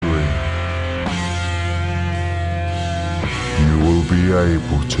be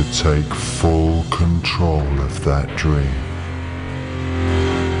able to take full control of that dream.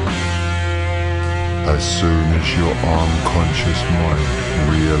 As soon as your unconscious mind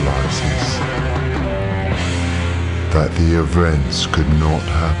realizes that the events could not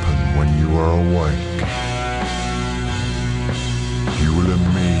happen when you are awake, you will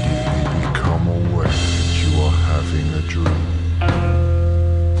immediately become aware that you are having a dream.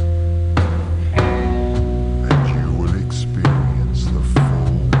 And you will experience the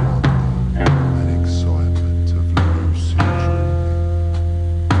full wonder and excitement of lucid dreaming.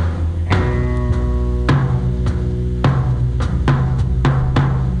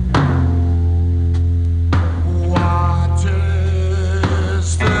 What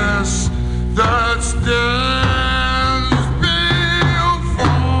is this that stands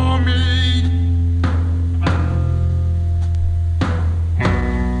before me?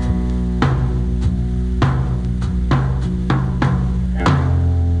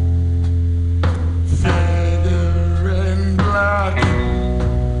 Feather in black,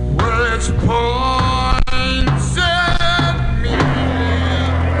 which points at me.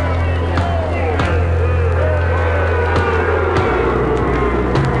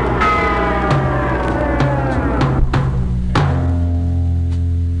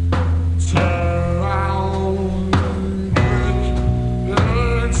 Surround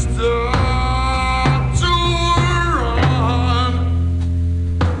and start to run.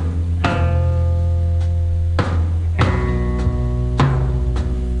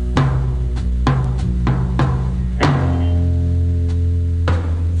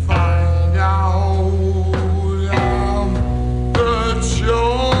 Find out I'm the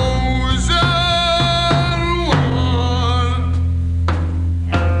chosen one.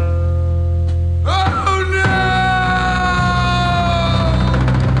 Oh no!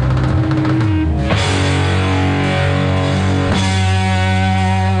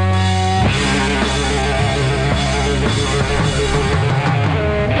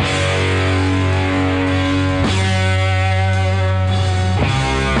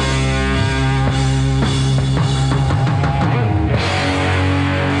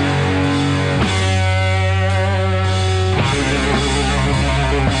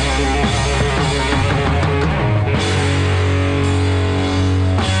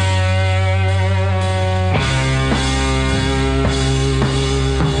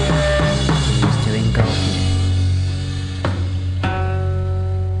 To engulf you.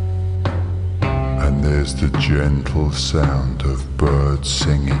 And there's the gentle sound of birds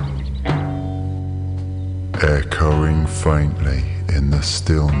singing, echoing faintly in the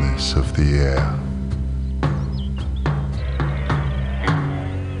stillness of the air.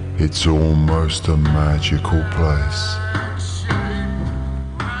 It's almost a magical place,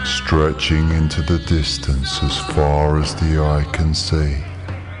 stretching into the distance as far as the eye can see,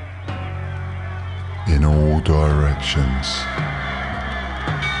 in all directions.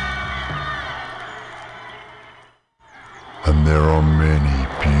 And there are many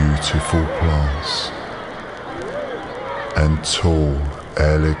beautiful plants and tall,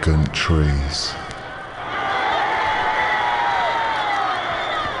 elegant trees.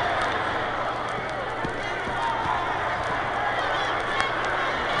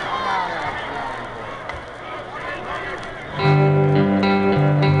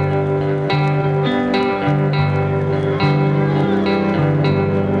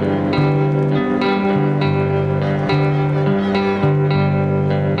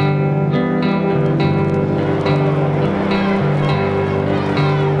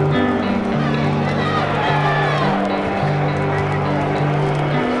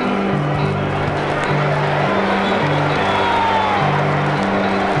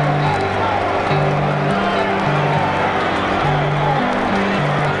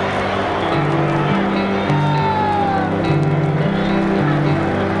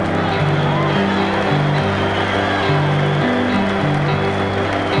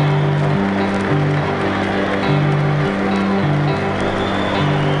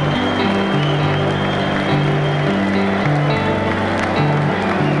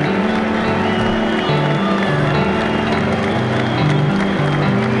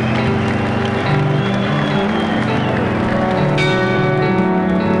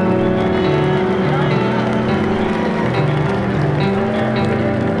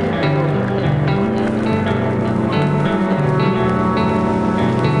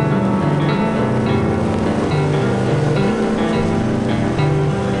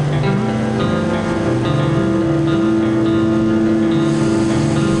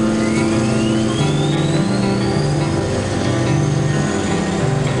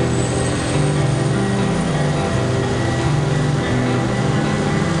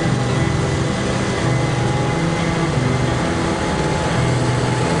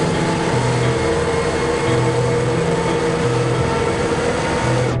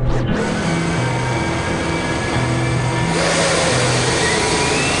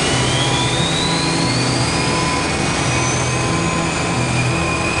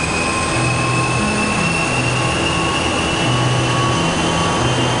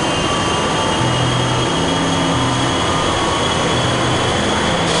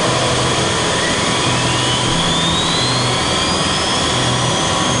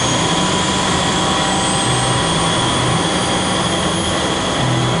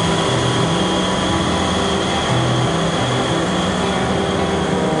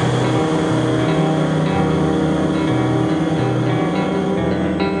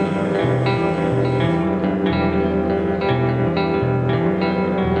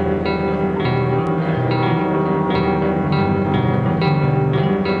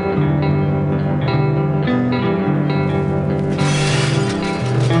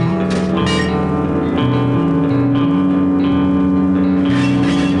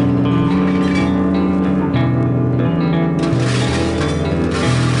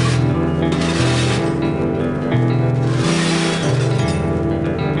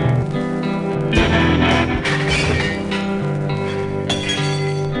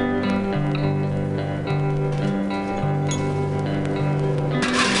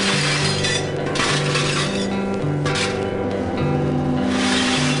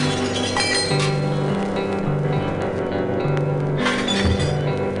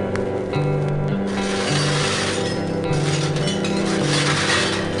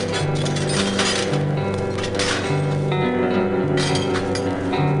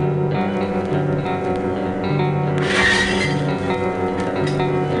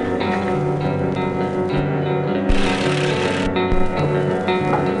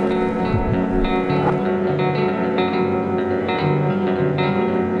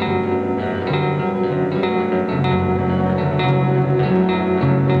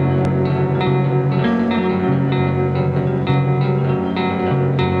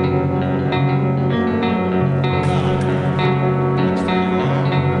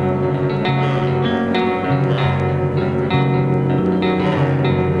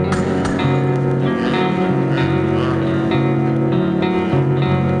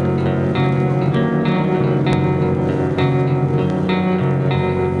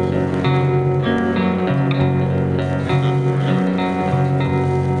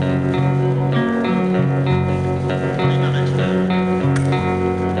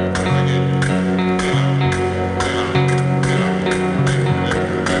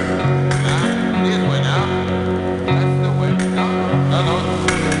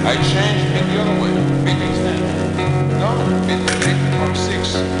 I changed it the other way. Bit extend. No, bit from 6,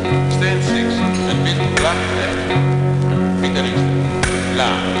 stand 6, and bit black there. Bit and extend.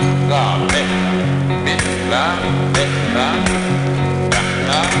 La, ga, be, bit, la, be, la,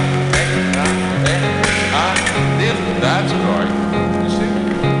 la, be, la, be, ah, did. That's right. You see?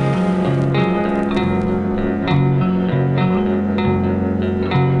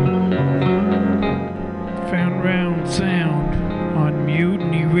 Found round sound on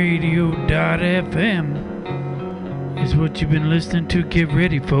MutinyRadio.fm is what you've been listening to. Get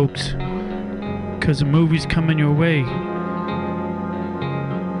ready, folks, because the movie's coming your way.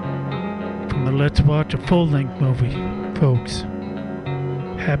 From the Let's Watch a Full-Length Movie, folks.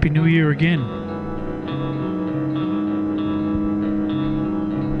 Happy New Year again.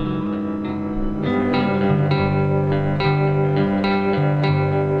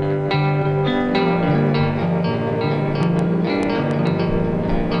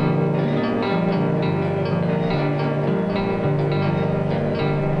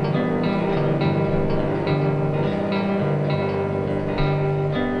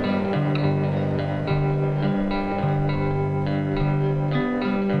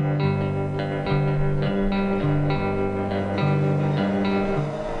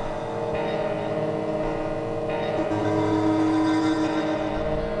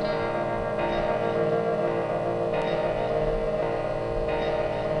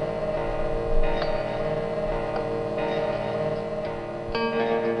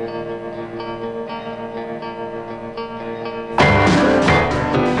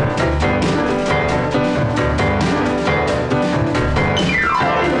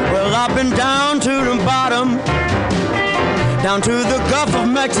 Down to the Gulf of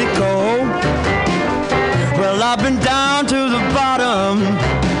Mexico. Well, I've been down to the bottom,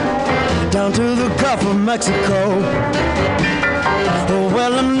 down to the Gulf of Mexico. Oh,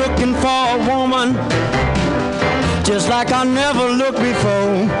 well, I'm looking for a woman just like I never looked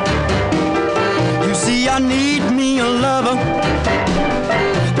before. You see, I need me a lover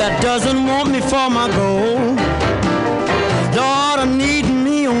that doesn't want me for my goal. Lord, I need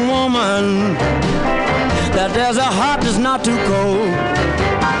me a woman that there's a heart that's not too cold.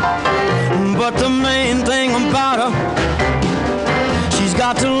 But the main thing about her, she's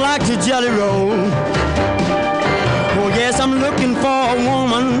got to like to jelly roll. Oh yes, I'm looking for a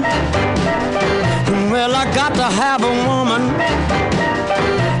woman. Well, I got to have a woman.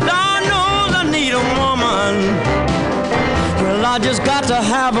 Lord knows I need a woman. Well, I just got to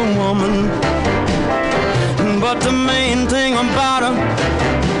have a woman. But the main thing about her,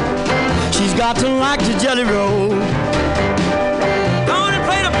 she's got to like to jelly roll. Go on and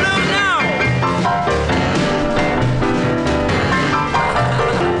play the blues now.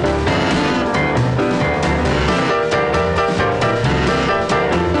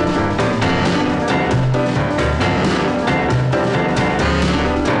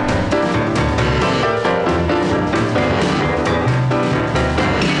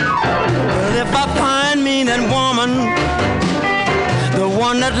 Well, if I find me that woman, the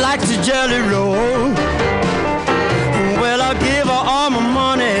one that likes to jelly roll, well, I'll give her all my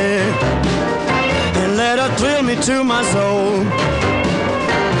money and let her thrill me to my soul.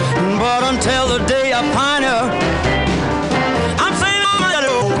 But until the day I find her, I'm saving all my jelly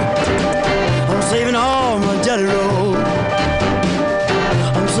roll. I'm saving all my jelly roll.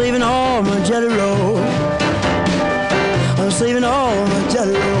 I'm saving all my jelly roll. I'm saving all my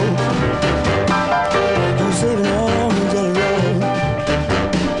jelly roll. I'm saving all my jelly roll.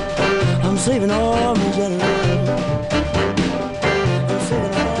 I'm saving all my jelly roll. I'm saving all my jelly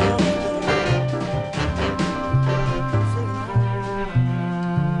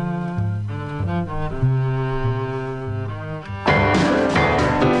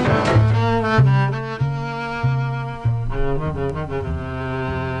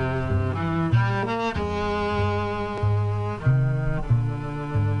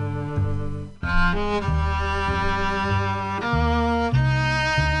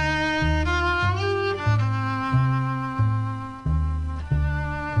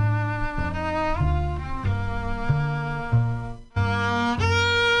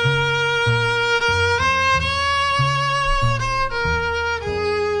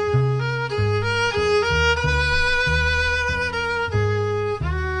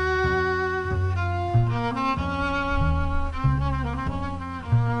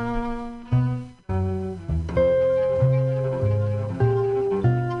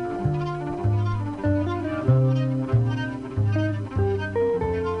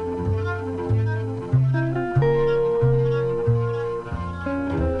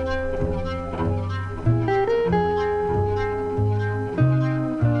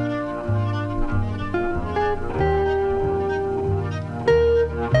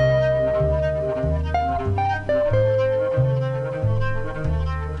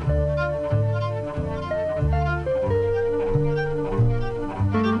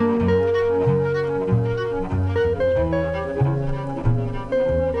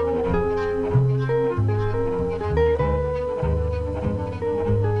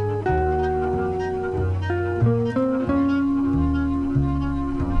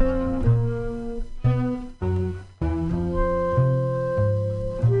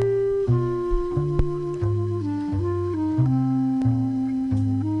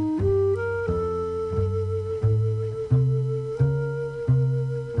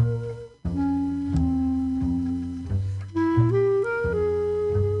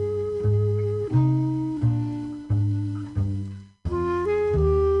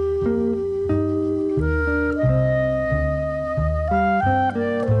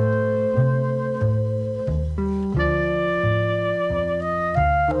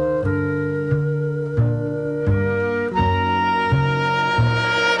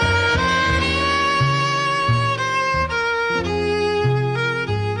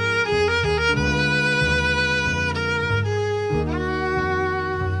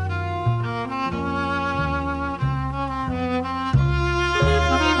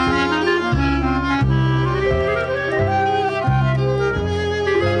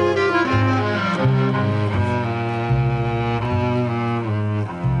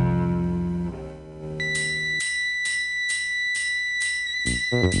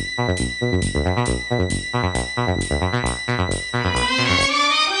The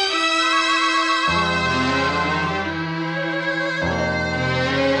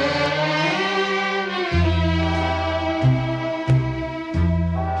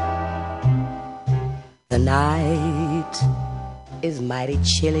night is mighty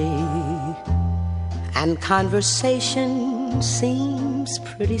chilly, and conversation seems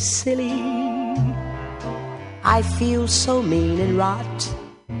pretty silly. I feel so mean and rot,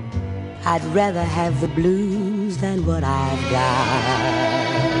 I'd rather have the blues than what I've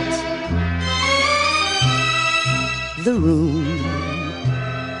got. The room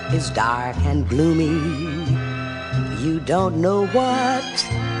is dark and gloomy. You don't know what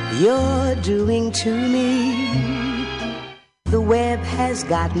you're doing to me. The web has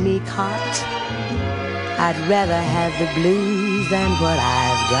got me caught. I'd rather have the blues than what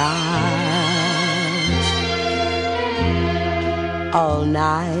I've got. All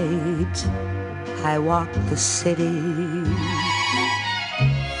night I walk the city,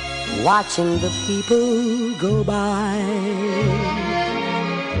 watching the people go by.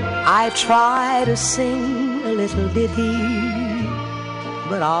 I try to sing a little ditty,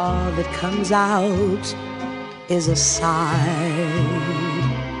 but all that comes out is a sigh.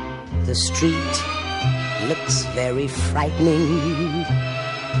 The street looks very frightening.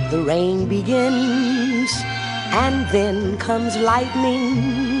 The rain begins and then comes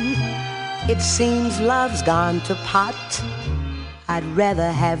lightning. It seems love's gone to pot. I'd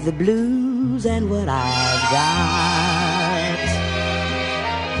rather have the blues than what I've got.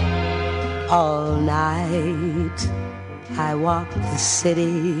 All night I walk the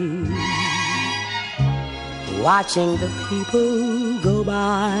city, watching the people go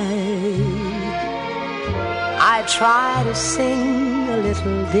by. I try to sing a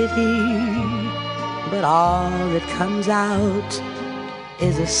little ditty, but all that comes out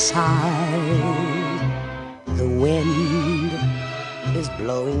is a sigh. The wind is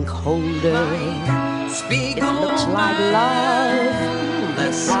blowing colder. It looks like love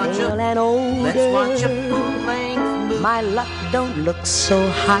is stale and older. Let's watch a full-length movie. My luck don't look so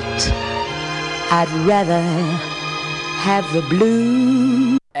hot. I'd rather have the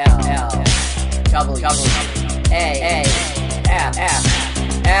blues.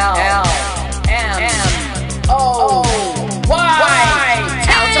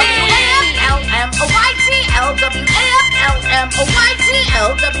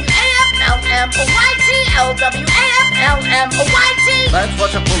 Let's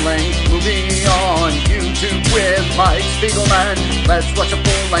watch a full-length movie on YouTube with Mike Spiegelman. Let's watch a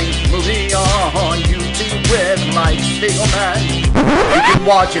full-length movie on YouTube with Mike Spiegelman. You can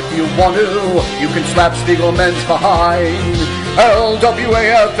watch if you want to. You can slap Spiegelman's behind. LWAFLMNOYT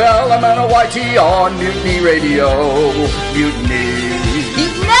on Mutiny Radio. Mutiny.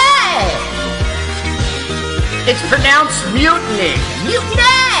 It's pronounced mutiny.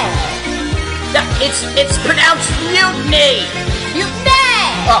 Mutiny. No, it's pronounced mutiny. Mutiny.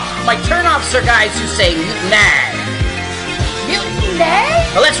 Oh, my turnoffs are guys who say mutiny. Mutiny.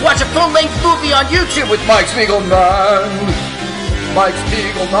 Well, let's watch a full-length movie on YouTube with Mike Spiegelman. Mike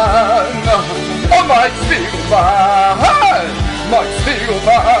Spiegelman. Oh, Mike Spiegelman. Mike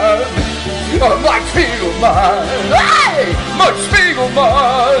Spiegelman. Oh, Mike Spiegelman. Hey! Mike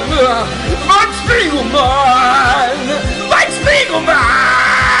Spiegelman. Mike Spiegelman. Mike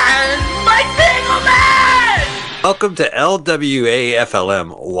Spiegelman. Mike Spiegelman. Welcome to LWAFLMYOT.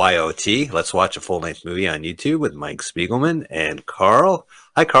 Let's watch a full-length movie on YouTube with Mike Spiegelman and Carl.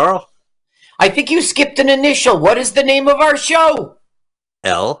 Hi, Carl. I think you skipped an initial. What is the name of our show?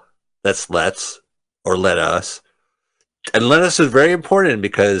 L. That's let's or let us. And let us is very important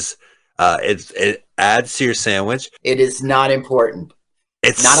because it adds to your sandwich. It is not important.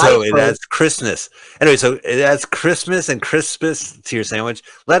 It adds Christmas. Anyway, so it adds Christmas and Christmas to your sandwich.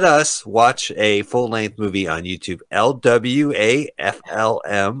 Let us watch a full-length movie on YouTube. LWAFLMOYT.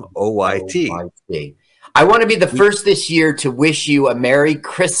 I want to be the first this year to wish you a Merry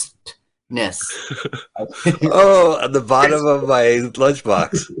Christmas. Oh, at the bottom of my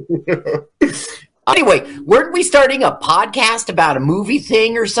lunchbox. Anyway, weren't we starting a podcast about a movie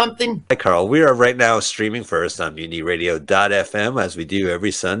thing or something? Hi, Carl. We are right now streaming first on MutinyRadio.fm as we do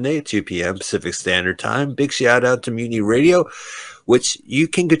every Sunday, 2 p.m. Pacific Standard Time. Big shout out to Mutiny Radio, which you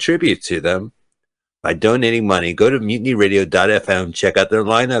can contribute to them by donating money. Go to MutinyRadio.fm, check out their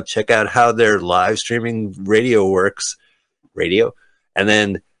lineup, check out how their live streaming radio works, and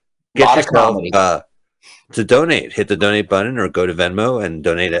then get yourself to donate. Hit the donate button or go to Venmo and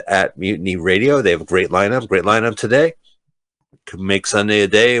donate at Mutiny Radio. They have a great lineup today. make Sunday a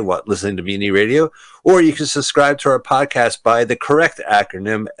day listening to Mutiny Radio, or you can subscribe to our podcast by the correct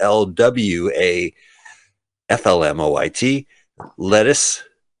acronym LWAFLMOYT. Lettuce,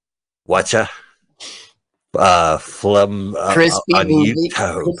 watcha, flum Crispy on movie.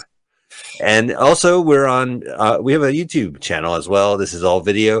 YouTube. And also we have a YouTube channel as well. This is all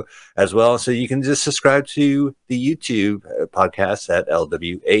video as well. So you can just subscribe to the YouTube podcast at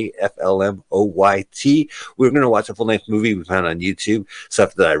LWAFLMOYT. We're going to watch a full-length movie we found on YouTube,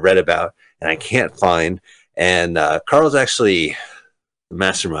 stuff that I read about and I can't find. And Carl's actually the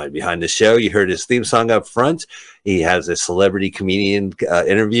mastermind behind the show. You heard his theme song up front. He has a celebrity comedian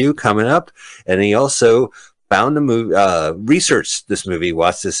interview coming up. And he also found the movie, researched this movie,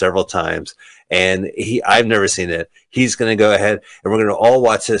 watched it several times, and I've never seen it. He's going to go ahead and we're going to all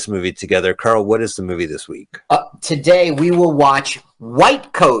watch this movie together. Carl, what is the movie this week? Today we will watch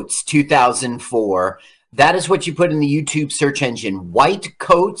White Coats 2004. That is what you put in the YouTube search engine, White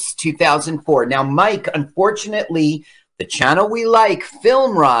Coats 2004. Now, Mike, unfortunately, the channel we like,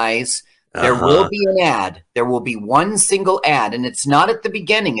 Film Rise, there will be an ad. There will be one single ad, and it's not at the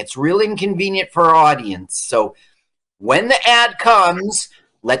beginning. It's real inconvenient for our audience. So when the ad comes,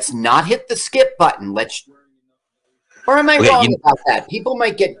 let's not hit the skip button. Or am I wrong about that? People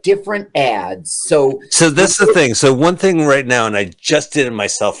might get different ads. So that's the thing. So one thing right now, and I just did it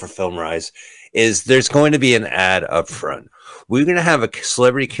myself for Film Rise, is there's going to be an ad up front. We're going to have a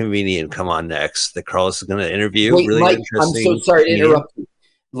celebrity comedian come on next that Carlos is going to interview. Wait, really Mike, interesting. I'm so sorry to interrupt you.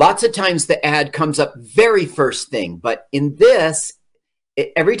 Lots of times the ad comes up very first thing, but in this,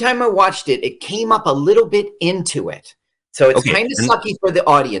 every time I watched it, it came up a little bit into it. So it's kind of sucky for the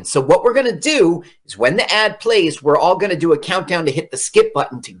audience. So what we're going to do is when the ad plays, we're all going to do a countdown to hit the skip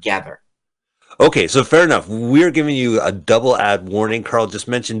button together. Okay, so fair enough. We're giving you a double ad warning. Carl just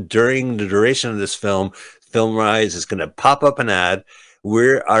mentioned during the duration of this film, Film Rise is going to pop up an ad.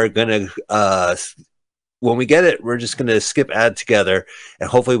 We are going to... when we get it, we're just going to skip ad together, and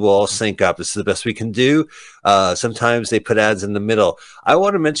hopefully we'll all sync up. This is the best we can do. Sometimes they put ads in the middle. I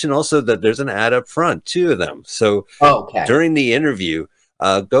want to mention also that there's an ad up front, 2 of them. So during the interview,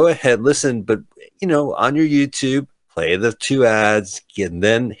 go ahead, listen, but on your YouTube, play the 2 ads, and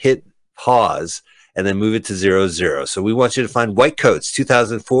then hit pause, and then move it to 00. So we want you to find White Coats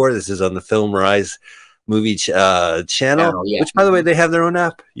 2004. This is on the Film Rise movie channel, which, by the way, they have their own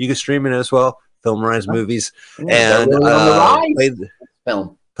app. You can stream it as well. Film Rise movies, and play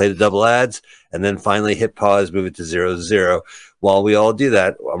the double ads, and then finally hit pause, move it to 00. While we all do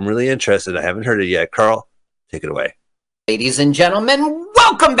that, I'm really interested. I haven't heard it yet. Carl, take it away. Ladies and gentlemen,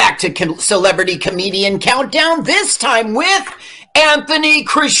 welcome back to Celebrity Comedian Countdown, this time with Anthony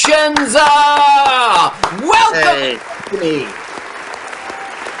Crescenza. Welcome, Anthony.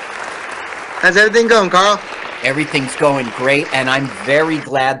 How's everything going, Carl? Everything's going great, and I'm very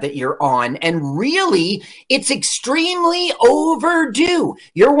glad that you're on. And really, it's extremely overdue.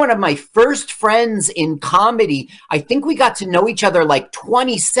 You're one of my first friends in comedy. I think we got to know each other like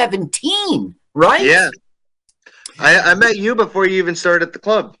 2017, right? Yeah. I met you before you even started at the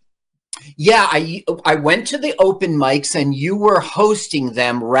club. Yeah, I went to the open mics, and you were hosting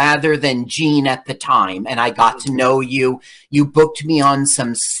them rather than Gene at the time, and I got to know you. You booked me on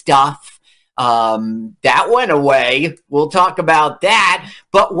some stuff. That went away. We'll talk about that.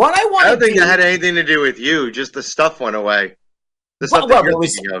 But what I want to do... I don't think it had anything to do with you. Just the stuff went away. The stuff that you're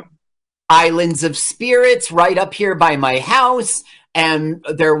thinking of. Islands of Spirits right up here by my house. And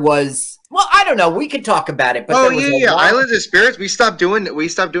there was... Well, I don't know. We could talk about it. But Islands of Spirits. We stopped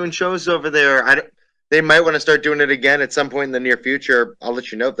doing shows over there. They might want to start doing it again at some point in the near future. I'll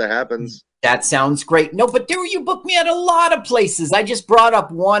let you know if that happens. That sounds great. No, but you booked me at a lot of places. I just brought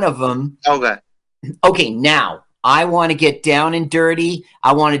up one of them. Okay. Okay, now, I want to get down and dirty.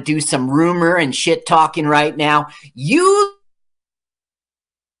 I want to do some rumor and shit talking right now. You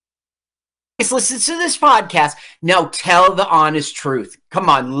listen to this podcast. Now tell the honest truth. Come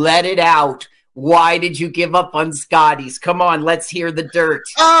on, let it out. Why did you give up on Scotty's? Come on, let's hear the dirt.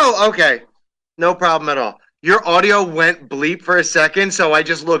 Oh, okay. No problem at all. Your audio went bleep for a second, so I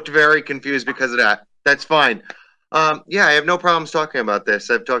just looked very confused because of that. That's fine. Yeah, I have no problems talking about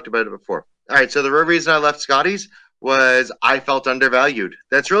this. I've talked about it before. All right, so the real reason I left Scotty's was I felt undervalued.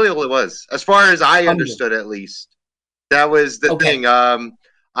 That's really all it was, as far as I understood, at least. That was the thing.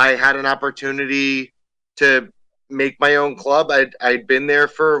 I had an opportunity to make my own club. I'd been there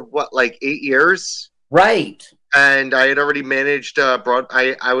for, like 8 years? Right. And I had already managed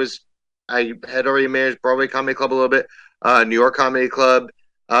I had already managed Broadway Comedy Club a little bit, New York Comedy Club,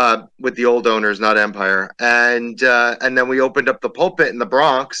 with the old owners, not Empire. And then we opened up the Pulpit in the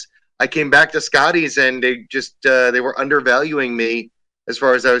Bronx. I came back to Scotty's and they just they were undervaluing me as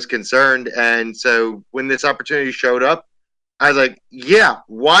far as I was concerned. And so when this opportunity showed up, I was like, yeah,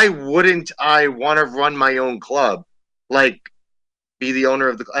 why wouldn't I want to run my own club? Like, be the owner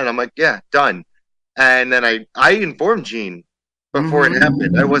of the club. And I'm like, yeah, done. And then I informed Gene before it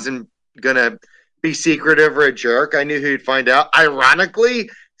happened. I wasn't going to be secretive or a jerk. I knew he'd find out. Ironically,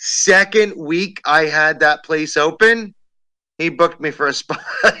 second week I had that place open, he booked me for a spot.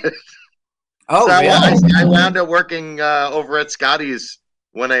 Oh, so really? I wound up working over at Scotty's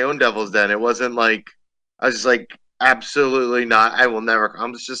when I owned Devil's Den. It wasn't like, I was just like, absolutely not. I will never.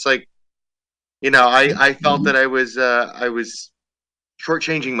 I'm just like, I felt that I was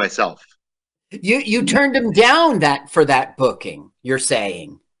shortchanging myself. You turned him down for that booking, you're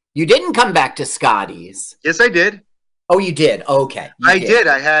saying. You didn't come back to Scotty's. Yes, I did. Oh, you did. Okay. I did.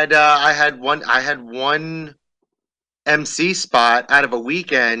 I had one MC spot out of a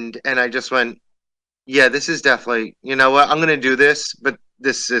weekend, and I just went, yeah, this is definitely, you know what, I'm going to do this, but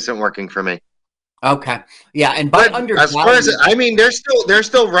this isn't working for me. Okay. Yeah, and as far as I mean, they're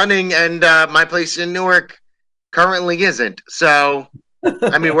still running, and my place in Newark currently isn't. So,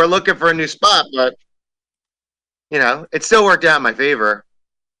 I mean, we're looking for a new spot, but it still worked out in my favor.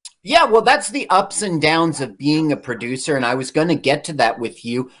 Yeah, well, that's the ups and downs of being a producer, and I was going to get to that with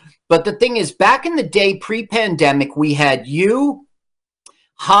you. But the thing is, back in the day, pre-pandemic, we had you,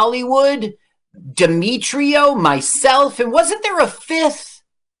 Hollywood, Demetrio, myself, and wasn't there a fifth?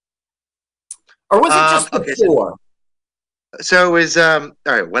 Or was it just the four? So it was, all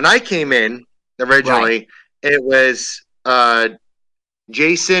right, when I came in originally, it was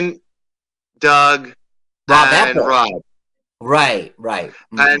Jason, Doug, and Rob. Right.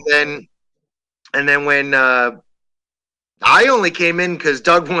 And then when I only came in because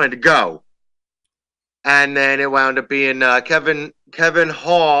Doug wanted to go, and then it wound up being Kevin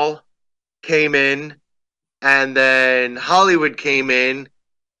Hall came in, and then Hollywood came in,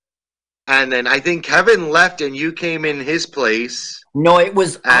 and then I think Kevin left and you came in his place. No, it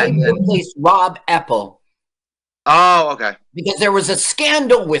was I replaced Rob Eppel. Oh, okay. Because there was a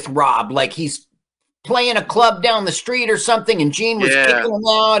scandal with Rob, like he's playing a club down the street or something, and Gene was kicking him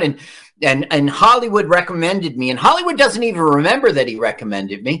out, and Hollywood recommended me, and Hollywood doesn't even remember that he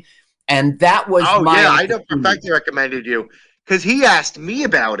recommended me, and that was I know for a fact he recommended you because he asked me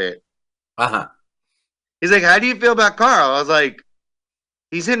about it. He's like, "How do you feel about Carl?" I was like,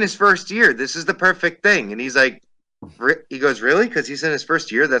 "He's in his first year. This is the perfect thing." And he's like, he goes, "Really? Because he's in his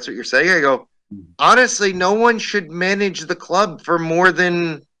first year? That's what you're saying?" I go, "Honestly, no one should manage the club for more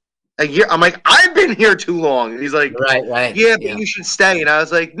than a year." I'm like, "I've been here too long." And he's like, right. Yeah, but you should stay. And I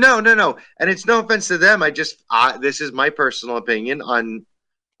was like, no. And it's no offense to them. This is my personal opinion on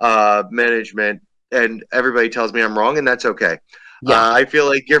management, and everybody tells me I'm wrong, and that's okay. Yeah. I feel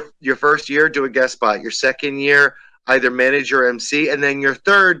like your first year, do a guest spot. Your second year, either manage or MC, and then your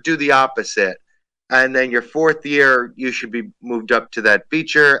third, do the opposite. And then your fourth year, you should be moved up to that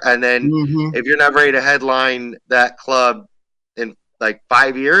feature. And then if you're not ready to headline that club in like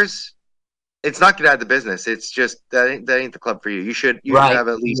 5 years, it's not get out of the business. It's just that ain't the club for you. You should have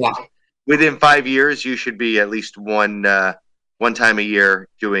at least within 5 years, you should be at least one time a year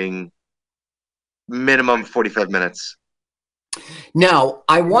doing minimum 45 minutes. Now,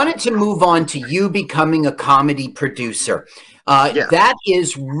 I wanted to move on to you becoming a comedy producer. That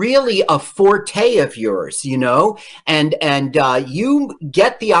is really a forte of yours, and you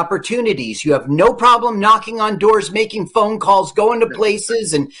get the opportunities. You have no problem knocking on doors, making phone calls, going to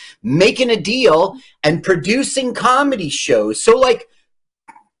places and making a deal and producing comedy shows. So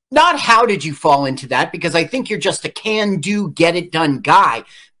not how did you fall into that? Because I think you're just a can-do, get-it-done guy.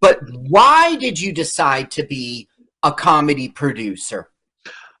 But why did you decide to be a comedy producer?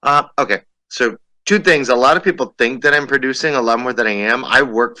 Okay, so two things. A lot of people think that I'm producing a lot more than I am. I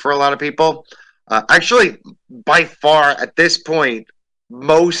work for a lot of people. Actually, by far, at this point,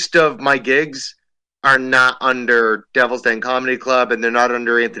 most of my gigs are not under Devil's Den Comedy Club, and they're not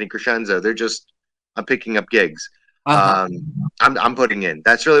under Anthony Crescenzo. They're just, I'm picking up gigs. I'm putting in.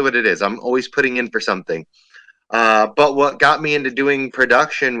 That's really what it is. I'm always putting in for something. But what got me into doing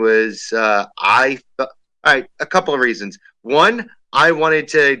production was a couple of reasons. One, I wanted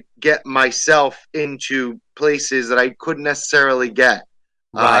to get myself into places that I couldn't necessarily get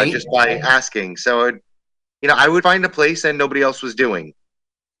just by asking. So, I would find a place that nobody else was doing,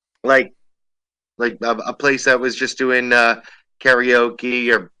 like a place that was just doing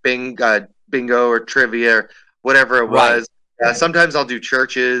karaoke or bingo or trivia, or whatever it was. Sometimes I'll do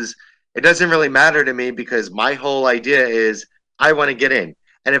churches. It doesn't really matter to me because my whole idea is I want to get in.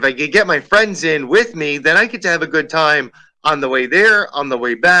 And if I could get my friends in with me, then I get to have a good time on the way there, on the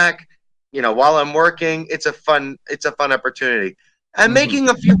way back, while I'm working, it's a fun opportunity. And making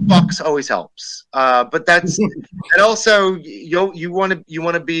a few bucks always helps. But that's and also you want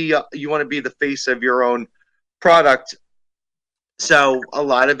to be the face of your own product. So a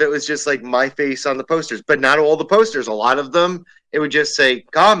lot of it was just like my face on the posters, but not all the posters. A lot of them, it would just say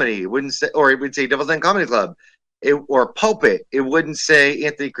comedy. It wouldn't say, or it would say Devil's Den Comedy Club, or Pulpit. It wouldn't say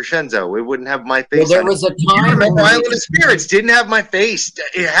Anthony Crescenzo. It wouldn't have my face. Well, there was a time when Island of Spirits didn't have my face.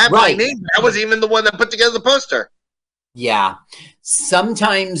 It had my name. I was even the one that put together the poster. Yeah.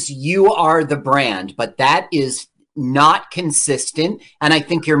 Sometimes you are the brand, but that is not consistent. And I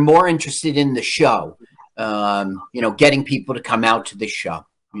think you're more interested in the show. Getting people to come out to the show,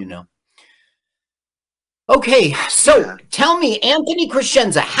 Okay, so tell me, Anthony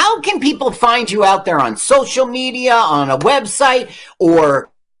Crescenzo, how can people find you out there on social media, on a website,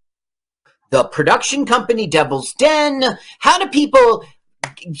 or the production company Devil's Den? How do people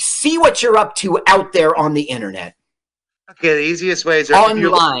see what you're up to out there on the internet? Okay, the easiest way is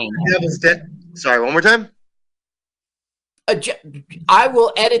online. Devil's Den. Sorry, one more time. I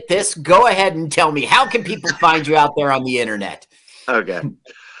will edit this. Go ahead and tell me, how can people find you out there on the internet? Okay.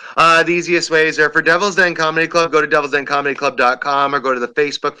 The easiest ways are for Devil's Den Comedy Club. Go to devilsdencomedyclub.com, or go to the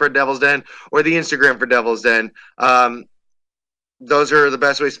Facebook for Devil's Den, or the Instagram for Devil's Den. Those are the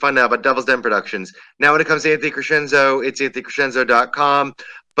best ways to find out about Devil's Den Productions. Now, when it comes to Anthony Crescenzo, it's anthonycrescenzo.com,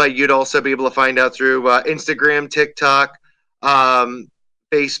 but you'd also be able to find out through Instagram, TikTok,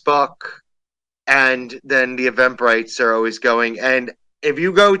 Facebook, and then the Eventbrites are always going. And if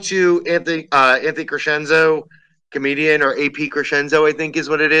you go to Anthony Crescenzo Comedian, or AP Crescenzo, I think is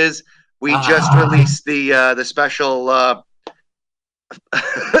what it is, we just released the special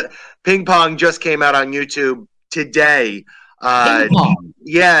Ping Pong just came out on YouTube today.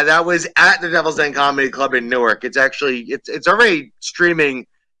 Yeah, that was at the Devil's Den Comedy Club in Newark. It's already streaming,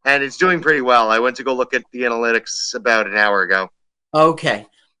 and it's doing pretty well. I went to go look at the analytics about an hour ago. Okay.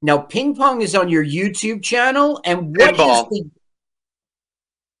 Now, Ping Pong is on your YouTube channel, and what Pinball. is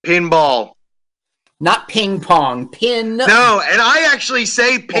the... Pinball. Not ping pong, pin. No, and I actually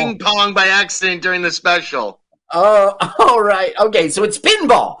say ping pong by accident during the special. Oh, all right. Okay, so it's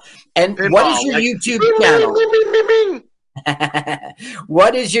pinball. And Pinball, what is your YouTube channel?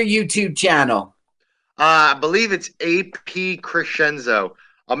 What is your YouTube channel? I believe it's AP Crescenzo.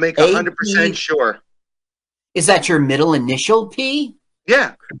 I'll make 100% sure. Is that your middle initial P?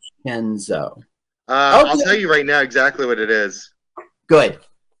 Yeah. Crescenzo. I'll tell you right now exactly what it is. Good.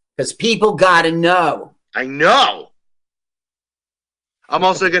 Because people got to know. I know. I'm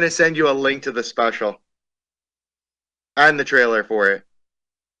also going to send you a link to the special and the trailer for it.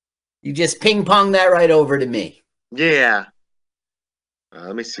 You just ping pong that right over to me. Yeah.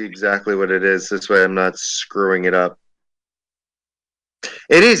 Let me see exactly what it is. This way I'm not screwing it up.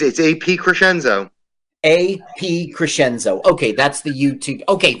 It is. It's AP Crescenzo. AP Crescenzo. Okay, that's the YouTube.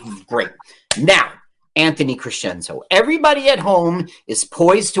 Okay, great. Now, Anthony Crescenzo. Everybody at home is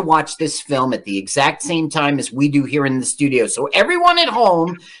poised to watch this film at the exact same time as we do here in the studio. So everyone at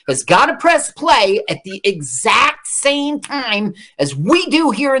home has got to press play at the exact same time as we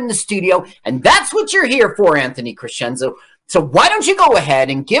do here in the studio. And that's what you're here for, Anthony Crescenzo. So why don't you go ahead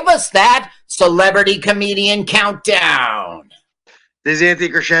and give us that celebrity comedian countdown? This is Anthony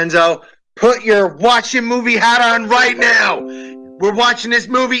Crescenzo. Put your watching movie hat on right now. We're watching this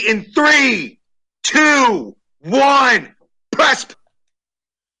movie in 3, 2, 1, press.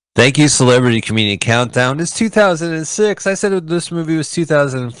 Thank you, Celebrity Comedian Countdown. It's 2006. I said this movie was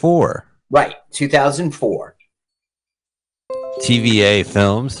 2004. Right, 2004. TVA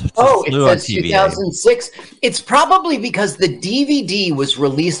Films. Oh, it says 2006. It's probably because the DVD was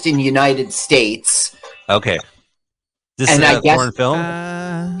released in the United States. Okay. This is a foreign film?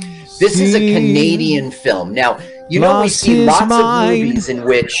 This is a Canadian film. Now, you know we see lots of movies in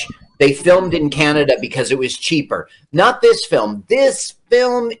which they filmed in Canada because it was cheaper. Not this film. This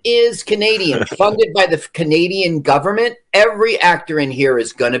film is Canadian, funded by the Canadian government. Every actor in here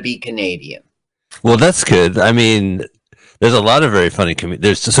is going to be Canadian. Well, that's good. I mean, there's a lot of very funny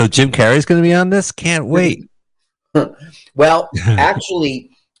comedians. So Jim Carrey's going to be on this? Can't wait. Well,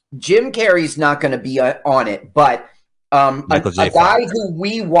 actually, Jim Carrey's not going to be on it, but a guy who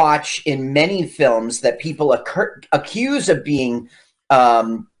we watch in many films that people accuse of being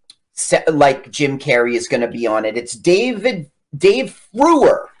like Jim Carrey is going to be on it. It's Dave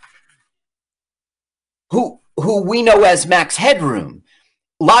Frewer, who we know as Max Headroom.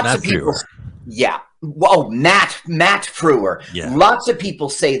 Lots of people, yeah. Well, Matt Frewer. Yeah. Lots of people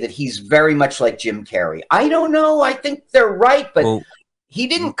say that he's very much like Jim Carrey. I don't know. I think they're right, but. Well, he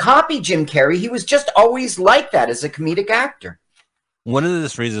didn't copy Jim Carrey. He was just always like that as a comedic actor. One of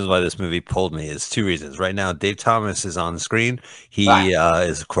the reasons why this movie pulled me is two reasons. Right now, Dave Thomas is on the screen. He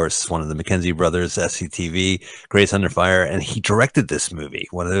is, of course, one of the McKenzie brothers, SCTV, Grace Under Fire, and he directed this movie,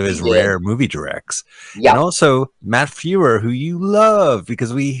 one of his rare movie directs. Yep. And also Matt Frewer, who you love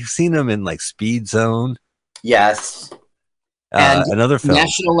because we've seen him in like Speed Zone. Yes. And another film,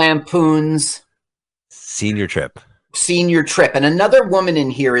 National Lampoon's Senior Trip. Senior Trip. And another woman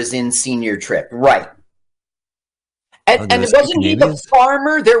in here is in Senior Trip. Right. And wasn't he the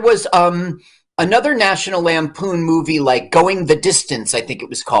farmer? There was another National Lampoon movie like Going the Distance, I think it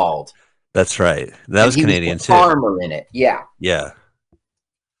was called. That's right. That was Canadian too. Farmer in it. Yeah. Yeah.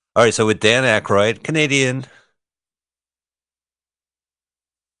 All right, so with Dan Aykroyd, Canadian.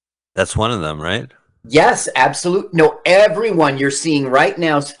 That's one of them, right? Yes, absolutely. No, everyone you're seeing right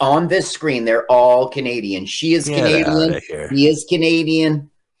now on this screen, they're all Canadian. She is Canadian. He is Canadian.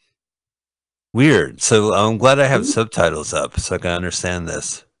 Weird. So I'm glad I have subtitles up so I can understand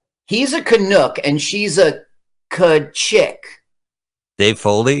this. He's a Canuck and she's a Kachik. Dave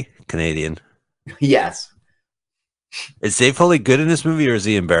Foley, Canadian. Yes. Is Dave Foley good in this movie or is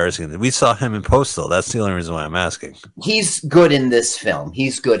he embarrassing? We saw him in Postal. That's the only reason why I'm asking. He's good in this film.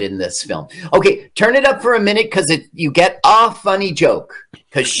 He's good in this film. Okay, turn it up for a minute because you get a funny joke.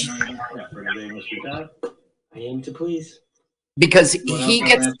 I aim to please. Because he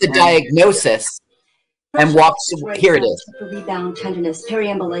gets the diagnosis and walks. Here it is. Rebound tenderness,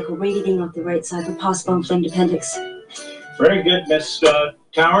 periumbilical radiating off the right side for possible inflamed appendix. Very good, Miss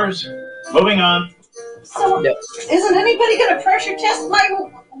Towers. Moving on. So, isn't anybody going to pressure test my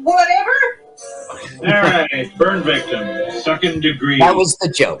whatever? All right, burn victim, second degree. That was the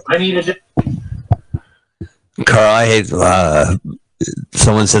joke. I need a. Carl, I hate.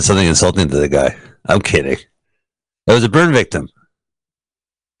 Someone said something insulting to the guy. I'm kidding. It was a burn victim.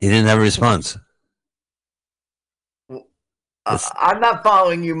 He didn't have a response. I'm not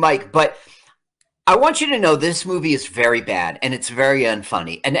following you, Mike, but I want you to know this movie is very bad and it's very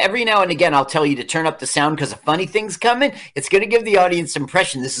unfunny. And every now and again, I'll tell you to turn up the sound because a funny thing's coming. It's going to give the audience the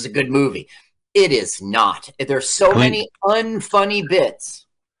impression this is a good movie. It is not. There's so many unfunny bits.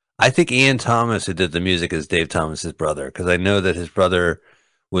 I think Ian Thomas, who did the music, is Dave Thomas's brother because I know that his brother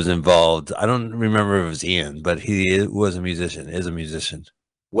was involved. I don't remember if it was Ian, but he was a musician, is a musician.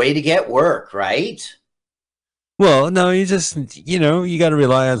 Way to get work, right? Well, no, you just, you got to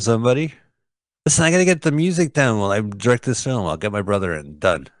rely on somebody. Listen, I got to get the music down while I direct this film. I'll get my brother in.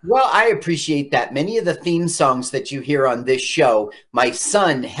 Done. Well, I appreciate that. Many of the theme songs that you hear on this show, my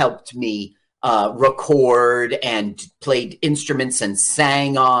son helped me record and played instruments and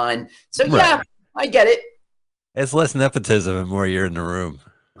sang on. So, yeah, I get it. It's less nepotism and more you're in the room.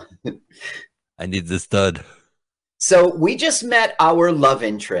 I need this dud. So we just met our love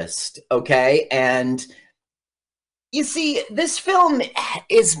interest, okay? And you see, this film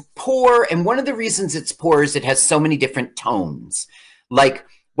is poor, and one of the reasons it's poor is it has so many different tones. Like,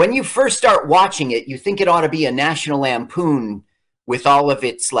 when you first start watching it, you think it ought to be a National Lampoon with all of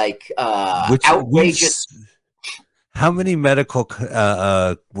its, like, outrageous... How many medical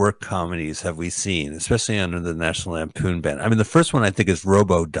work comedies have we seen, especially under the National Lampoon ban? I mean, the first one I think is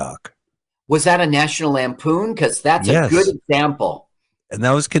Robo-Doc. Was that a National Lampoon? Because that's a good example. And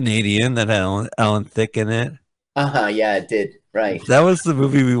that was Canadian. That had Alan Thicke in it. Yeah, it did. Right. That was the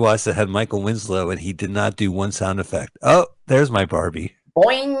movie we watched that had Michael Winslow, and he did not do one sound effect. Oh, there's my Barbie.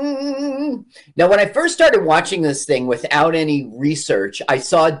 Boing! Now, when I first started watching this thing without any research, I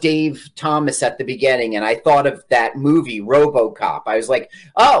saw Dave Thomas at the beginning, and I thought of that movie, RoboCop. I was like,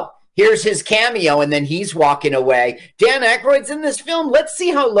 oh, here's his cameo, and then he's walking away. Dan Aykroyd's in this film. Let's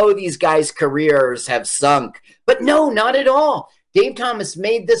see how low these guys' careers have sunk. But no, not at all. Dave Thomas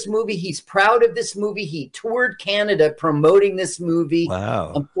made this movie. He's proud of this movie. He toured Canada promoting this movie.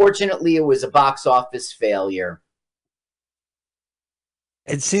 Wow. Unfortunately, it was a box office failure.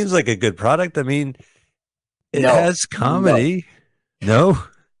 It seems like a good product. I mean, it has comedy. No,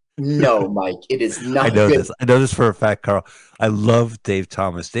 Mike, it is not. I know good. this. I know this for a fact, Carl. I love Dave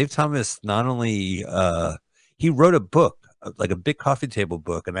Thomas. Dave Thomas not only he wrote a book, like a big coffee table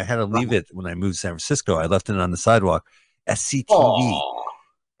book, and I had to leave it when I moved to San Francisco. I left it on the sidewalk. SCTV.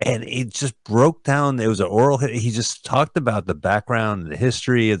 And it just broke down. It was an oral. He just talked about the background and the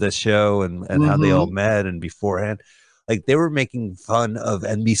history of the show and how they all met and beforehand. Like they were making fun of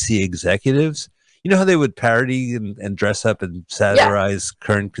NBC executives. You know how they would parody and dress up and satirize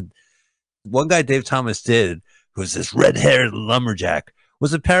current. One guy Dave Thomas did, who was this red-haired lumberjack,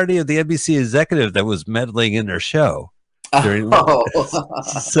 was a parody of the NBC executive that was meddling in their show.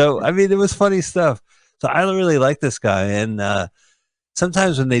 So, I mean, it was funny stuff. So I really like this guy. And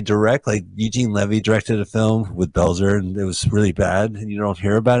sometimes when they direct, like Eugene Levy directed a film with Belzer, and it was really bad, and you don't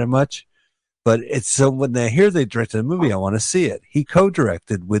hear about it much. But it's so when they hear they directed a movie, I want to see it. He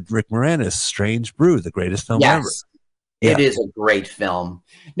co-directed with Rick Moranis Strange Brew, the greatest film ever. It is a great film.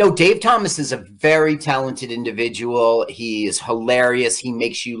 No, Dave Thomas is a very talented individual. He is hilarious. He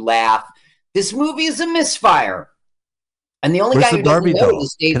makes you laugh. This movie is a misfire. And the only Where's guy the who doesn't Barbie know it doll?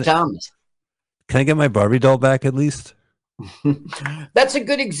 is Dave Thomas. Can I get my Barbie doll back at least? That's a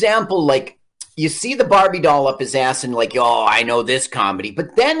good example. Like, you see the Barbie doll up his ass and like, oh, I know this comedy.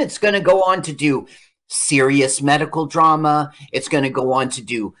 But then it's going to go on to do serious medical drama. It's going to go on to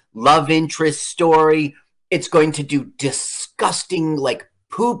do love interest story. It's going to do disgusting, like,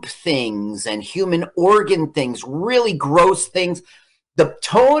 poop things and human organ things, really gross things. The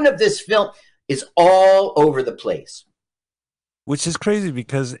tone of this film is all over the place. Which is crazy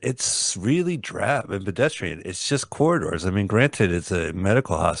because it's really drab and pedestrian. It's just corridors. I mean, granted, it's a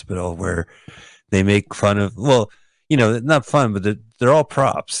medical hospital where they make fun of, well, you know, not fun, but they're all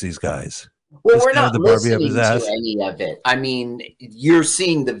props, these guys. Well, Just we're kind of not the Barbie up listening his to ass. any of it. I mean, you're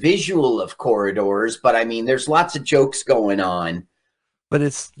seeing the visual of corridors, but I mean, there's lots of jokes going on. But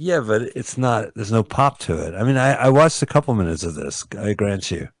it's not, there's no pop to it. I mean, I watched a couple minutes of this, I grant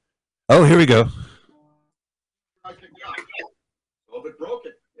you. Oh, here we go. A little bit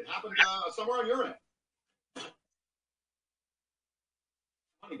broken. It happened somewhere on your end.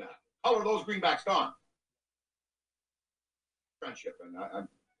 Money back. Color those greenbacks gone. Friendship, and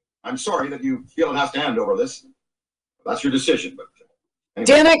I'm sorry that you feel it has to end over this. That's your decision, but anyway.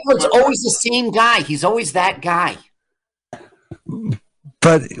 Dan Aykroyd's always the same guy. He's always that guy.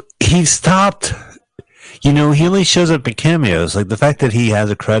 But he stopped, you know, he only shows up in cameos. Like the fact that he has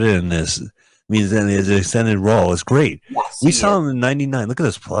a credit in this means that his extended role is great. Yes, we saw him in 99. Look at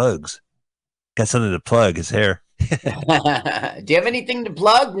those plugs. Got something to plug, his hair. Do you have anything to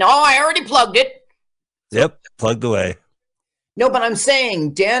plug? No, I already plugged it. Yep, plugged away. No, but I'm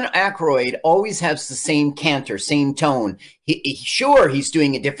saying Dan Aykroyd always has the same canter, same tone. Sure, he's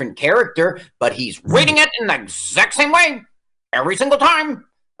doing a different character, but he's reading it in the exact same way every single time.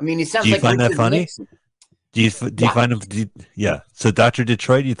 I mean, he sounds like. Do you find that funny? Nixon. Do you find him? Yeah. So Dr.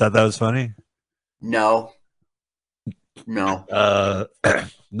 Detroit, you thought that was funny? No. Nothing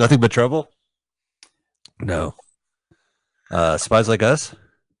but trouble? No. Spies Like Us?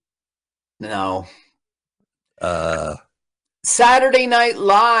 No. Saturday Night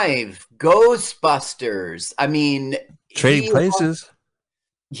Live, Ghostbusters. I mean, Trading Places.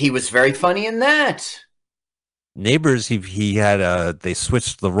 He was very funny in that. Neighbors, he had they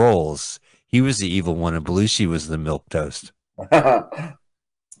switched the roles. He was the evil one, and Belushi was the milquetoast.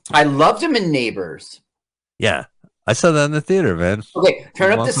 I loved him in Neighbors. Yeah, I saw that in the theater, man. Okay,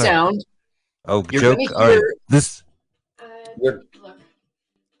 turn up the sound. Oh, You're joke. gonna All right, hear- this.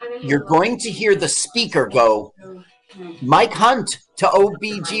 You're going to hear the speaker go, Mike Hunt to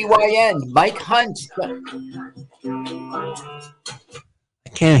OBGYN. Mike Hunt. I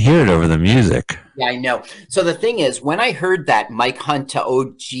can't hear it over the music. Yeah, I know. So the thing is, when I heard that Mike Hunt to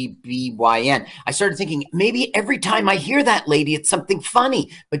OGBYN, I started thinking maybe every time I hear that lady, it's something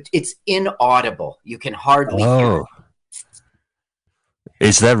funny, but it's inaudible. You can hardly hear it.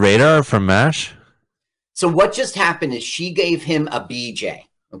 Is that Radar from MASH? So what just happened is she gave him a BJ.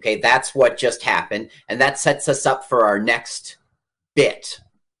 Okay, that's what just happened. And that sets us up for our next bit.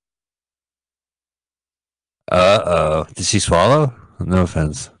 Uh-oh. Did she swallow? No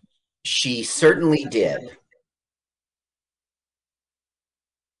offense. She certainly did.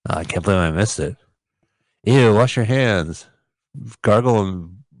 Oh, I can't believe I missed it. Ew, wash your hands. Gargle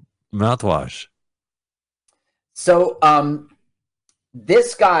and mouthwash. So,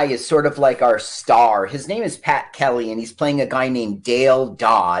 this guy is sort of like our star. His name is Pat Kelly, and he's playing a guy named Dale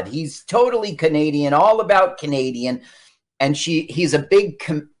Dodd. He's totally Canadian, all about Canadian, and he's a big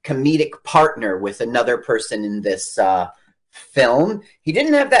comedic partner with another person in this film. He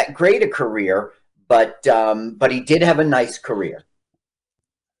didn't have that great a career, but he did have a nice career.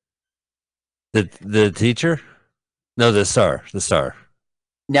 The teacher? No, the star. The star.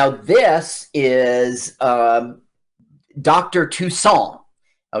 Now this is Dr. Toussaint,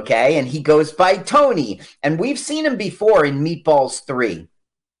 okay? And he goes by Tony. And we've seen him before in Meatballs 3.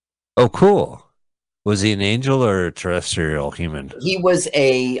 Oh, cool. Was he an angel or a terrestrial human? He was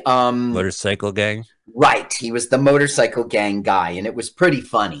a... motorcycle gang? Right. He was the motorcycle gang guy, and it was pretty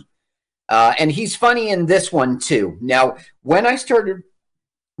funny. And he's funny in this one, too. Now, when I started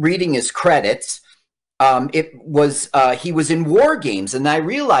reading his credits... he was in War Games, and I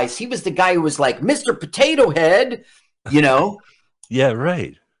realized he was the guy who was like, Mr. Potato Head, you know? Yeah,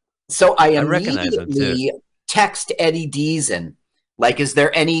 right. So I recognize him, immediately too. text Eddie Deason, Like, is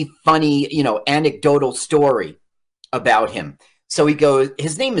there any funny, anecdotal story about him? So he goes,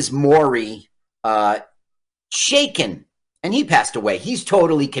 his name is Maury Shaken, and he passed away. He's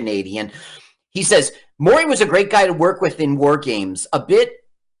totally Canadian. He says, Maury was a great guy to work with in war games.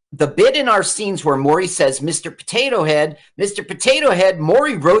 The bit in our scenes where Maury says, Mr. Potato Head,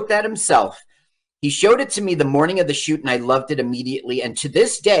 Maury wrote that himself. He showed it to me the morning of the shoot, and I loved it immediately. And to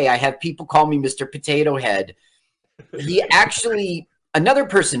this day, I have people call me Mr. Potato Head. He actually, another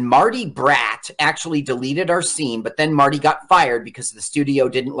person, Marty Bratt, actually deleted our scene, but then Marty got fired because the studio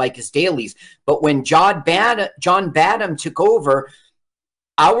didn't like his dailies. But when John Badham took over,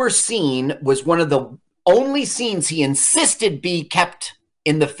 our scene was one of the only scenes he insisted be kept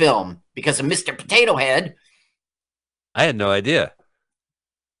in the film because of Mr. Potato Head. I had no idea.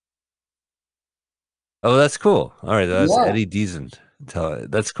 Oh, that's cool. All right, that's Eddie Deason.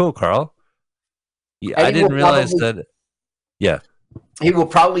 That's cool, Carl. Yeah, I didn't realize that. Yeah. He will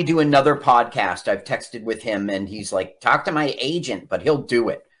probably do another podcast. I've texted with him, and he's like, talk to my agent, but he'll do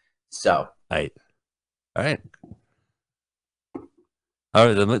it. So. All right.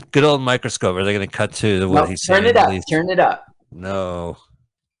 The good old microscope. Are they going to cut to what he's saying? Turn it up. No.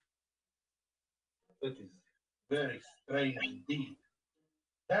 That is very strange indeed.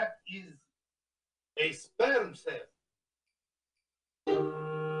 That is a sperm cell.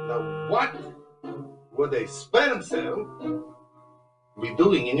 Now, what would a sperm cell be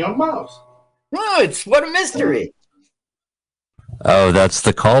doing in your mouth? Oh, what a mystery. Oh, that's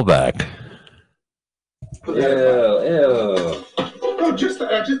the callback. Ew. No, I just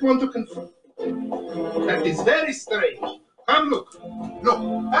want to confirm. That is very strange. Come look.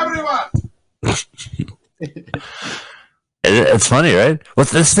 Look, everyone. It's funny, right? Well,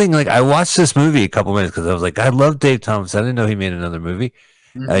 this thing, like, I watched this movie a couple minutes because I was like, I love Dave Thomas. I didn't know he made another movie.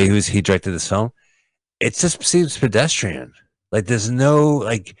 Mm-hmm. He directed this film. It just seems pedestrian. Like, there's no,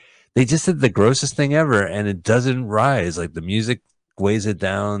 like, they just did the grossest thing ever, and it doesn't rise. Like, the music weighs it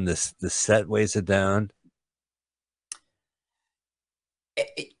down. The set weighs it down.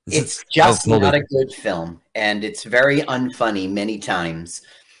 It's just not a good film, and it's very unfunny many times.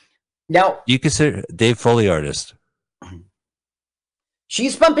 Now, you consider Dave Foley artist.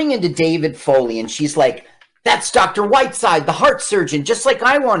 She's bumping into David Foley, and she's like, that's Dr. Whiteside, the heart surgeon, just like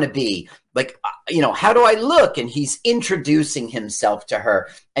I want to be. Like, how do I look? And he's introducing himself to her,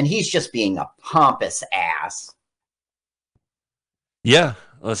 and he's just being a pompous ass. Yeah,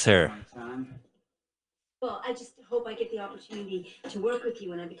 let's hear. Well, I just hope I get the opportunity to work with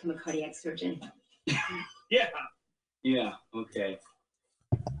you when I become a cardiac surgeon. Yeah, okay.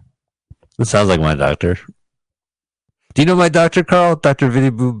 It sounds like my doctor. Do you know my doctor, Carl? Dr.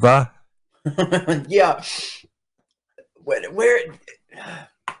 Vinny Buba? Yeah. Where?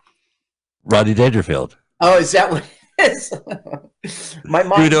 Rodney Dangerfield. Oh, is that what it is? My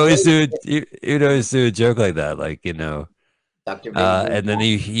mom. You'd always do a joke like that, like, Dr. And then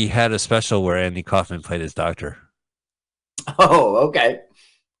he had a special where Andy Kaufman played his doctor. Oh, okay.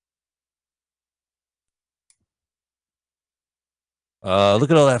 Look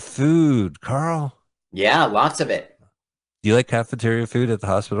at all that food, Carl. Yeah, lots of it. Do you like cafeteria food at the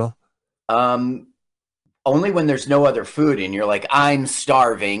hospital? Only when there's no other food and you're like, I'm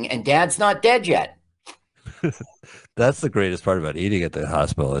starving and Dad's not dead yet. That's the greatest part about eating at the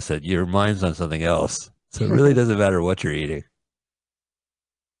hospital, is that your mind's on something else. So it really doesn't matter what you're eating.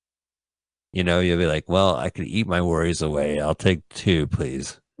 You'll be like, well, I could eat my worries away. I'll take 2,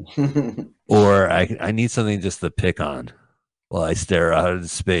 please. Or I need something just to pick on while I stare out into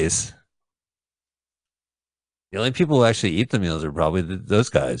space. The only people who actually eat the meals are probably those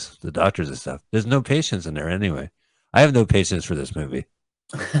guys, the doctors and stuff. There's no patience in there anyway. I have no patience for this movie.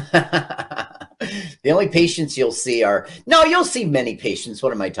 The only patients you'll see you'll see many patients.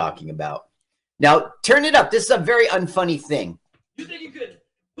 What am I talking about? Now, turn it up. This is a very unfunny thing. You think you could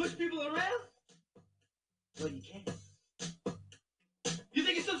push people around? Well, you can't. You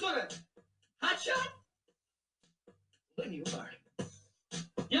think it's some sort of hot shot? When you are.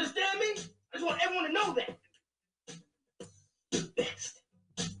 You understand me? I just want everyone to know that. You're the best.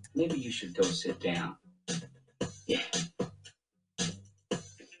 Maybe you should go sit down. Yeah.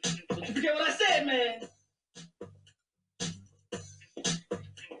 Don't you forget what I said, man.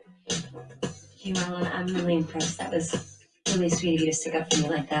 Gee, Marlon, I'm really impressed. That was really sweet of you to stick up for me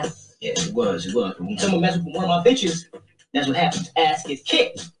like that. Yeah, it was. When someone messes with one of my bitches, that's what happens. Ass gets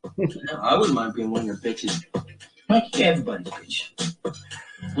kicked. I wouldn't mind being one of your bitches. Mike, you're everybody's bitch.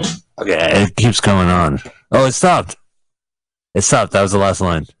 Okay, it keeps going on. Oh, it stopped. It stopped. That was the last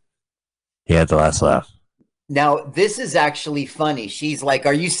line. He had the last laugh. Now, this is actually funny. She's like,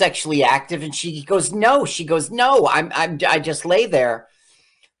 "Are you sexually active?" And she goes, "No." She goes, "No, I just lay there."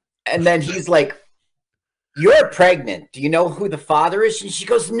 And then he's like, "You're pregnant. Do you know who the father is?" And she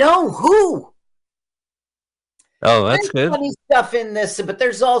goes, "No, who?" Oh, that's There's good. funny stuff in this, but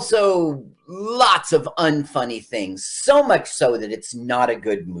there's also lots of unfunny things. So much so that it's not a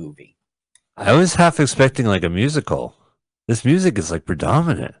good movie. I was half expecting like a musical. This music is like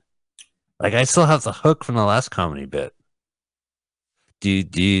predominant. Like I still have the hook from the last comedy bit. Do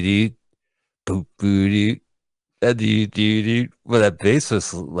do do boop boo do do. Well, that bass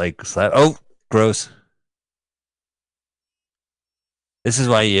was like slap. Oh, gross. This is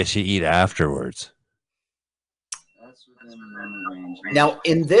why you should eat afterwards. Now,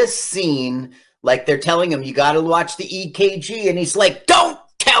 in this scene, like they're telling him, you got to watch the EKG. And he's like, "Don't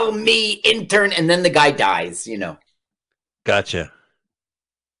tell me, intern." And then the guy dies, you know. Gotcha.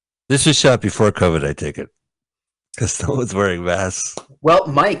 This was shot before COVID, I take it. Because no one's wearing masks. Well,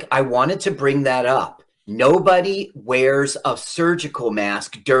 Mike, I wanted to bring that up. Nobody wears a surgical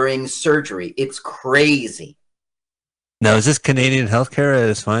mask during surgery. It's crazy. Now, is this Canadian healthcare at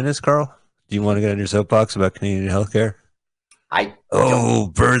its finest, Carl? Do you want to get on your soapbox about Canadian healthcare?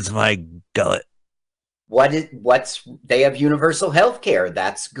 Burns my gullet. They have universal health care.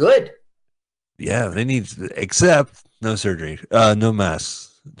 That's good. Yeah, they need, except no surgery, no masks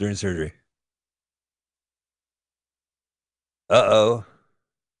during surgery. Uh-oh.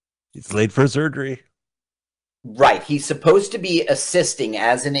 He's late for surgery. Right. He's supposed to be assisting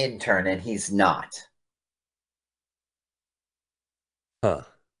as an intern, and he's not. Huh.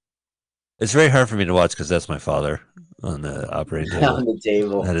 It's very hard for me to watch because that's my father on the operating table. On the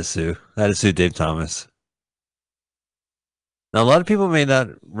table. I had to sue Dave Thomas. Now, a lot of people may not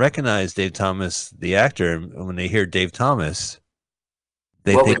recognize Dave Thomas, the actor, and when they hear Dave Thomas,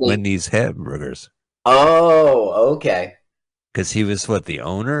 they think Wendy's hamburgers. Oh, okay. Because he was, the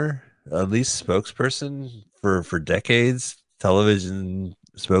owner, at least spokesperson for decades, television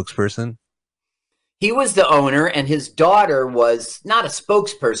spokesperson. He was the owner, and his daughter was not a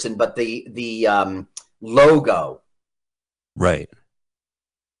spokesperson, but the logo. Right.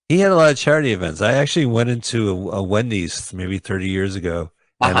 He had a lot of charity events. I actually went into a Wendy's maybe 30 years ago,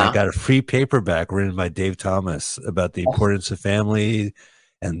 and I got a free paperback written by Dave Thomas about the importance of family,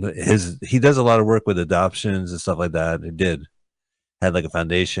 and he does a lot of work with adoptions and stuff like that. Had like a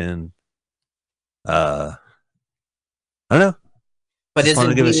foundation. I don't know. But just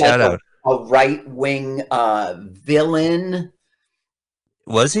wanted to isn't give he a shout out. A right-wing villain?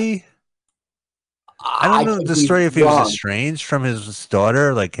 Was he? I don't know the story if he was estranged from his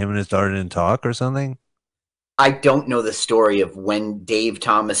daughter, like him and his daughter didn't talk or something. I don't know the story of Dave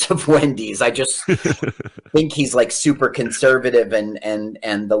Thomas of Wendy's. I just think he's like super conservative and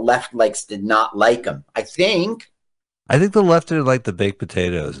the left did not like him. I think the left didn't like the baked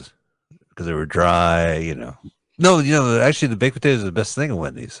potatoes because they were dry, No, actually the baked potatoes are the best thing at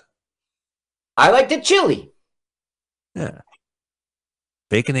Wendy's. I like the chili. Yeah.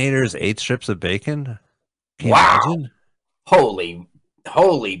 Baconators, 8 strips of bacon. Can you wow. imagine? Holy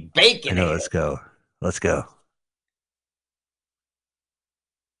bacon. Let's go.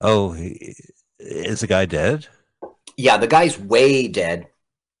 Oh, is the guy dead? Yeah, the guy's way dead.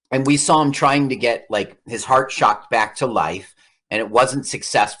 And we saw him trying to get his heart shocked back to life, and it wasn't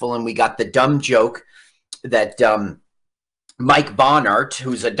successful. And we got the dumb joke that Mike Bonnart,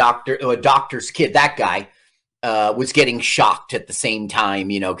 who's a doctor's kid, that guy, was getting shocked at the same time,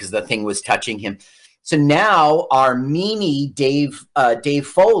 because the thing was touching him. So now our meanie Dave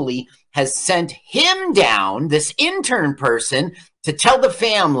Foley has sent him down, this intern person, to tell the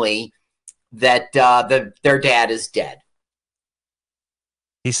family that their dad is dead.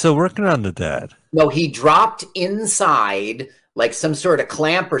 He's still working on the dad. No, he dropped inside like some sort of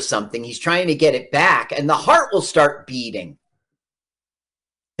clamp or something. He's trying to get it back, and the heart will start beating.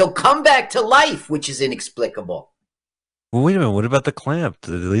 He'll come back to life, which is inexplicable. Well, wait a minute. What about the clamp?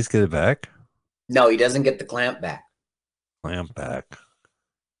 Did he at least get it back? No, he doesn't get the clamp back. Clamp back.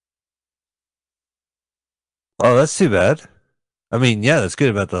 Oh, that's too bad. I mean, yeah, that's good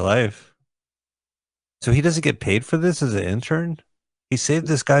about the life. So he doesn't get paid for this as an intern? He saved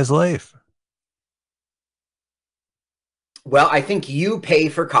this guy's life. Well, I think you pay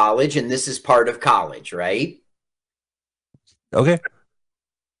for college, and this is part of college, right? Okay.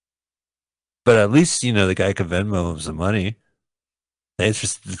 But at least, the guy could Venmo him some money. It's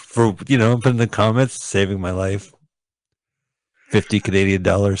just for, put in the comments, saving my life. 50 Canadian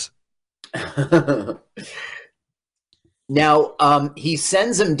dollars. Now, he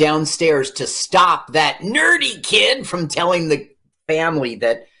sends him downstairs to stop that nerdy kid from telling the family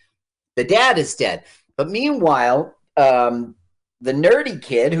that the dad is dead. But meanwhile, the nerdy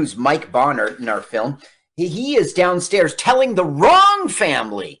kid, who's Mike Bonner in our film, he is downstairs telling the wrong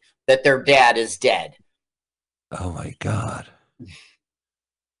family that their dad is dead. Oh my God.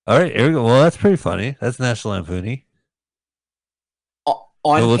 All right, here we go. Well, that's pretty funny. That's National Lampoony.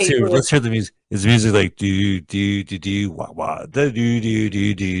 On let's paper, hear the music. Is the music like do do do do wah wah do do do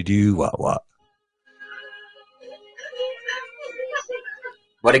do do do wah wah?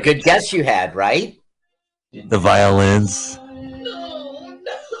 What a good guess you had, right? The violins.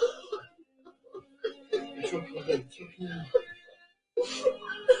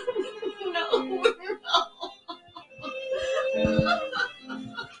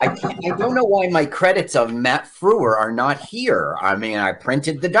 I don't know why my credits of Matt Frewer are not here. I mean, I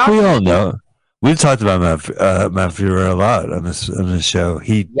printed the document. We all know. We've talked about Matt Frewer a lot on this show.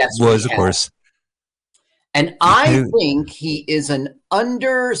 He was, of course. And I think he is an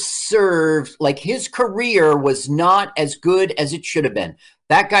underserved, like his career was not as good as it should have been.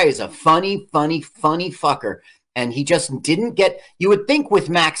 That guy is a funny fucker. And he just didn't get, you would think with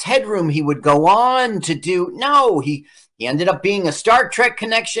Max Headroom, he would go on to do, no, he ended up being a Star Trek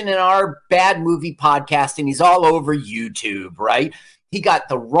connection in our bad movie podcast, and he's all over YouTube, right? He got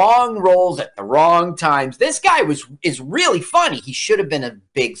the wrong roles at the wrong times. This guy is really funny. He should have been a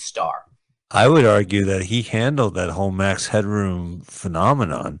big star. I would argue that he handled that whole Max Headroom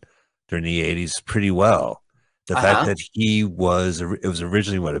phenomenon during the 80s pretty well. The fact that it was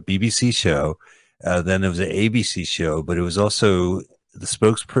originally a BBC show, then it was an ABC show, but it was also the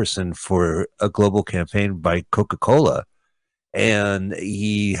spokesperson for a global campaign by Coca-Cola. And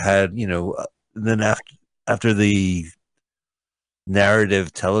he had, then after the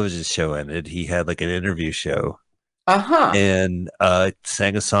narrative television show ended, he had like an interview show. And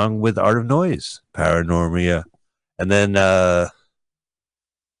sang a song with Art of Noise, Paranormia. And then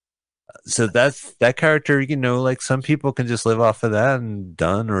so that's that character, like some people can just live off of that and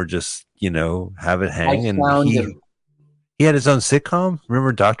done, or just, have it hang. And he had his own sitcom.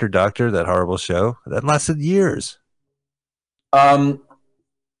 Remember Dr. Doctor, that horrible show? That lasted years.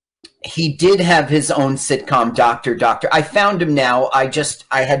 He did have his own sitcom, Dr. Doctor. I found him now. I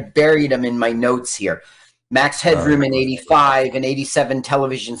had buried him in my notes here. Max Headroom in 85, an 87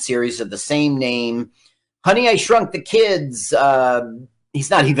 television series of the same name. Honey, I Shrunk the Kids. He's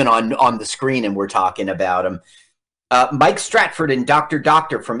not even on the screen, and we're talking about him. Mike Stratford and Dr.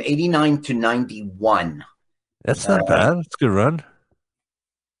 Doctor from 89 to 91. That's not bad. That's a good run.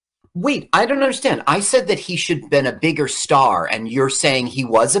 Wait, I don't understand. I said that he should have been a bigger star, and you're saying he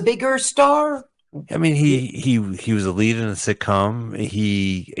was a bigger star? I mean, he was a lead in a sitcom.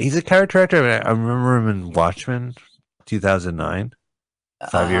 He's a character actor. I remember him in Watchmen, 2009,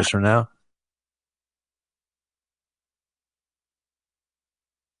 5 years from now.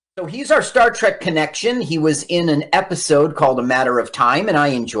 So he's our Star Trek connection. He was in an episode called A Matter of Time, and I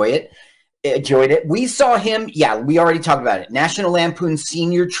enjoyed it. We saw him, we already talked about it, National Lampoon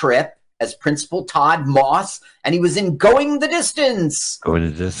Senior Trip as Principal Todd Moss, and he was in Going the Distance. Going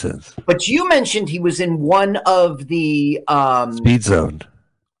the Distance. But you mentioned he was in one of the Speed Zone.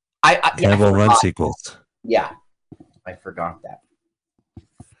 Cannibal Run sequels. Yeah, I forgot that.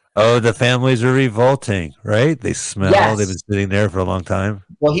 Oh, the families are revolting, right? They smell. Yes. They've been sitting there for a long time.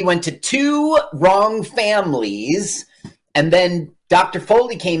 Well, he went to 2 wrong families, and then Dr.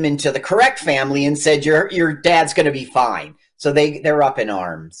 Foley came into the correct family and said, your dad's going to be fine. So they're up in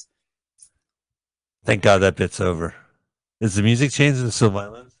arms. Thank God that bit's over. Is the music changed and still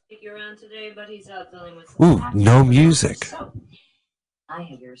violent? You're around today, but he's out dealing with Ooh, no music. So, I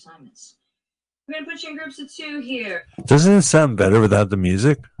have your assignments. We're going to put you in groups of 2 here. Doesn't it sound better without the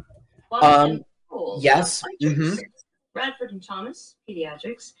music? Yes. Mm-hmm. Bradford and Thomas,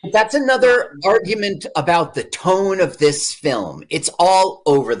 pediatrics. That's another argument about the tone of this film. It's all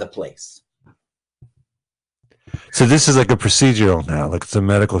over the place. So this is like a procedural now, like it's a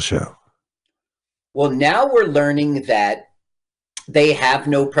medical show. Well, now we're learning that they have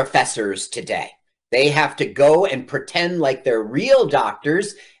no professors today. They have to go and pretend like they're real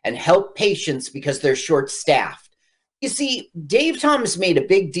doctors and help patients because they're short-staffed. You see, Dave Thomas made a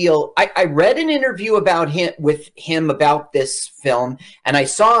big deal. I read an interview with him about this film, and I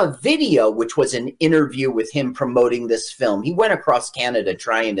saw a video, which was an interview with him promoting this film. He went across Canada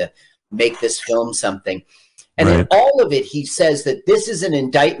trying to make this film something. And in all of it, he says that this is an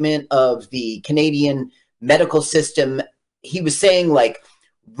indictment of the Canadian medical system. He was saying, like,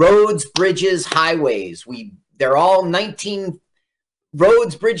 roads, bridges, highways. They're all 19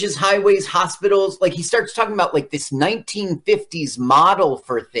 roads, bridges, highways, hospitals. Like, he starts talking about like this 1950s model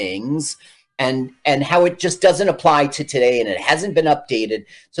for things and how it just doesn't apply to today and it hasn't been updated.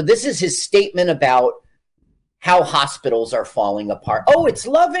 So this is his statement about how hospitals are falling apart. Oh, it's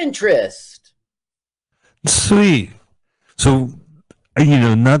love interest. Sweet. So,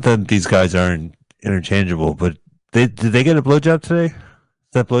 not that these guys aren't interchangeable, but did they get a blowjob today?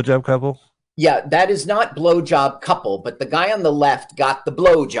 Is that blowjob couple? Yeah, that is not blowjob couple, but the guy on the left got the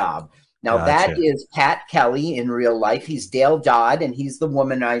blowjob. Now, Gotcha. that is Pat Kelly in real life. He's Dale Dodd, and he's the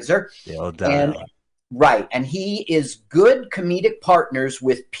womanizer. Dale Dodd. And, right, and he is good comedic partners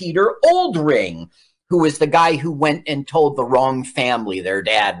with Peter Oldring, who is the guy who went and told the wrong family their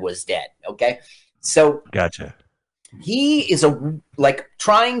dad was dead, okay? So Gotcha. he is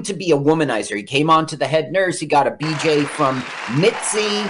trying to be a womanizer. He came on to the head nurse. He got a BJ from Mitzi.